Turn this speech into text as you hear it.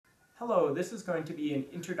Hello, this is going to be an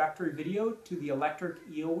introductory video to the Electric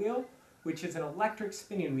Eel Wheel, which is an electric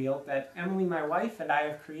spinning wheel that Emily, my wife, and I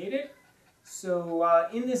have created. So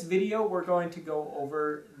in this video we're going to go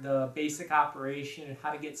over the basic operation and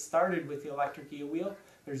how to get started with the electric eel wheel.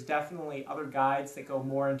 There's definitely other guides that go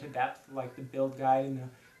more into depth, like the build guide and the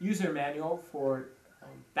user manual for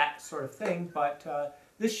that sort of thing, but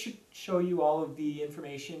this should show you all of the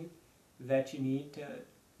information that you need to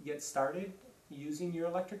get started using your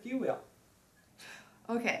electric eel wheel.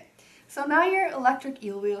 Okay, so now your electric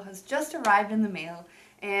eel wheel has just arrived in the mail,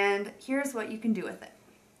 and here's what you can do with it.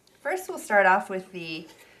 First, we'll start off with the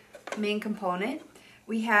main component.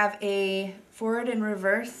 We have a forward and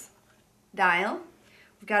reverse dial.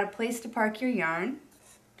 We've got a place to park your yarn.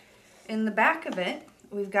 In the back of it,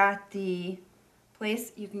 we've got the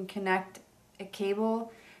place you can connect a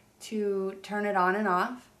cable to turn it on and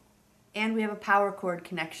off, and we have a power cord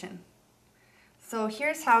connection. So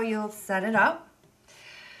here's how you'll set it up.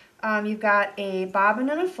 You've got a bobbin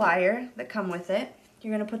and a flyer that come with it.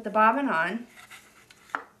 You're going to put the bobbin on,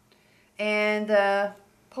 and the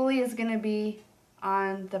pulley is going to be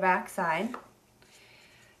on the back side.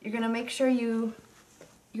 You're going to make sure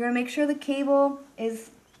the cable is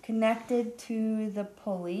connected to the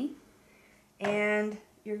pulley, and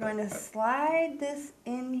you're going to slide this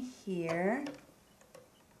in here.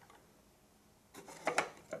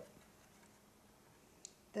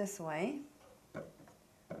 This way.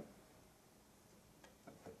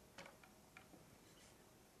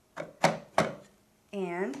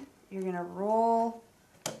 And you're going to roll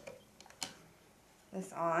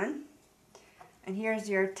this on. And here's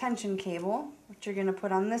your tension cable, which you're going to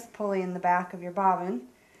put on this pulley in the back of your bobbin.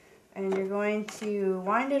 And you're going to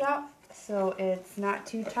wind it up so it's not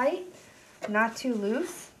too tight, not too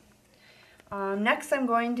loose. Next, I'm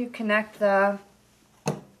going to connect the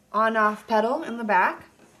on-off pedal in the back.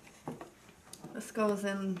 This goes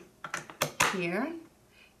in here,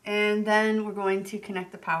 and then we're going to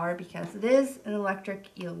connect the power because it is an electric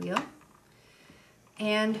eel wheel.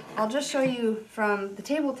 And I'll just show you from the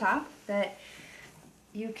tabletop that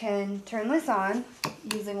you can turn this on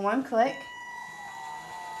using one click,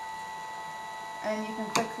 and you can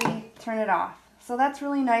quickly turn it off. So that's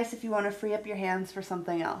really nice if you want to free up your hands for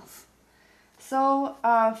something else. So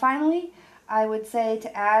finally, I would say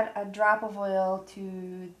to add a drop of oil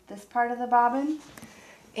to this part of the bobbin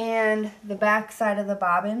and the back side of the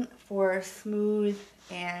bobbin for smooth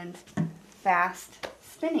and fast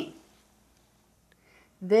spinning.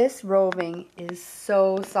 This roving is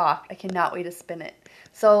so soft. I cannot wait to spin it.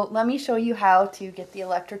 So let me show you how to get the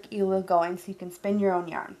electric eel wheel going so you can spin your own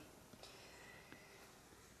yarn.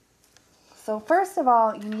 So first of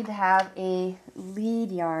all, you need to have a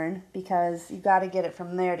lead yarn because you've got to get it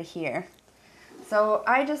from there to here. So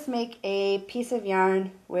I just make a piece of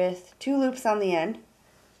yarn with 2 loops on the end.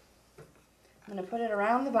 I'm going to put it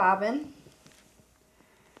around the bobbin,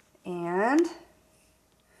 and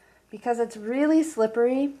because it's really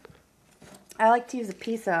slippery, I like to use a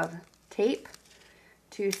piece of tape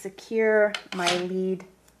to secure my lead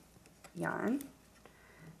yarn.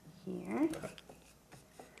 Here.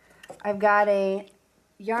 I've got a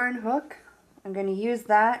yarn hook. I'm going to use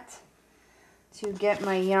that to get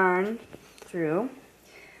my yarn through.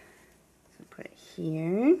 So put it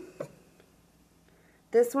here.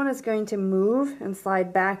 This one is going to move and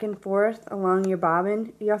slide back and forth along your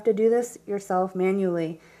bobbin. You have to do this yourself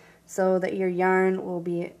manually so that your yarn will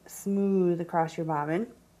be smooth across your bobbin.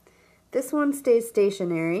 This one stays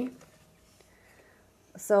stationary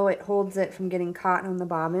so it holds it from getting caught on the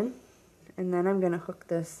bobbin. And then I'm going to hook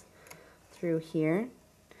this through here.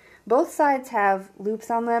 Both sides have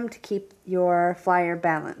loops on them to keep your flyer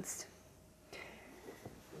balanced.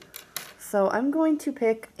 So I'm going to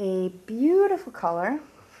pick a beautiful color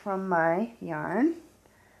from my yarn.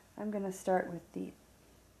 I'm going to start with the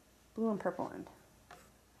blue and purple end.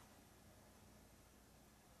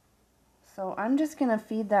 So I'm just going to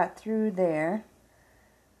feed that through there,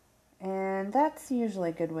 and that's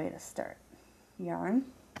usually a good way to start yarn.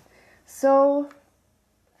 So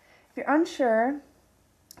if you're unsure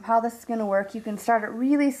of how this is going to work, you can start it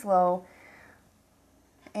really slow,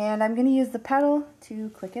 and I'm going to use the pedal to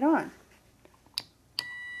click it on.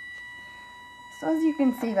 So as you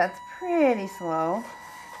can see, that's pretty slow.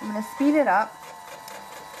 I'm going to speed it up.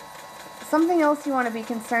 Something else you want to be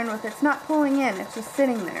concerned with, it's not pulling in, it's just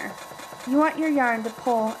sitting there. You want your yarn to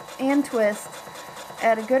pull and twist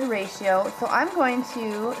at a good ratio, so I'm going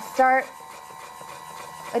to start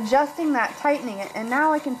adjusting that, tightening it, and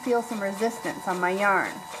now I can feel some resistance on my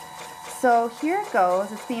yarn. So here it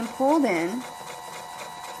goes, it's being pulled in.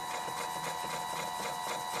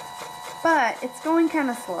 but it's going kind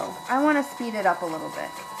of slow. I want to speed it up a little bit.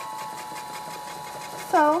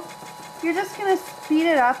 So you're just going to speed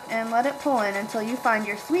it up and let it pull in until you find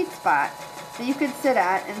your sweet spot that you could sit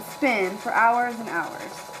at and spin for hours and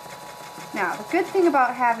hours. Now, the good thing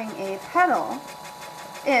about having a pedal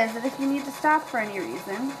is that if you need to stop for any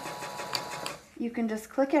reason, you can just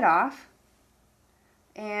click it off.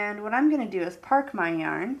 And what I'm going to do is park my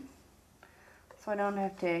yarn so I don't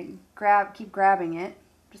have to keep grabbing it.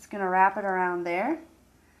 Just going to wrap it around there,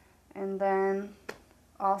 and then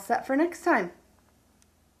all set for next time.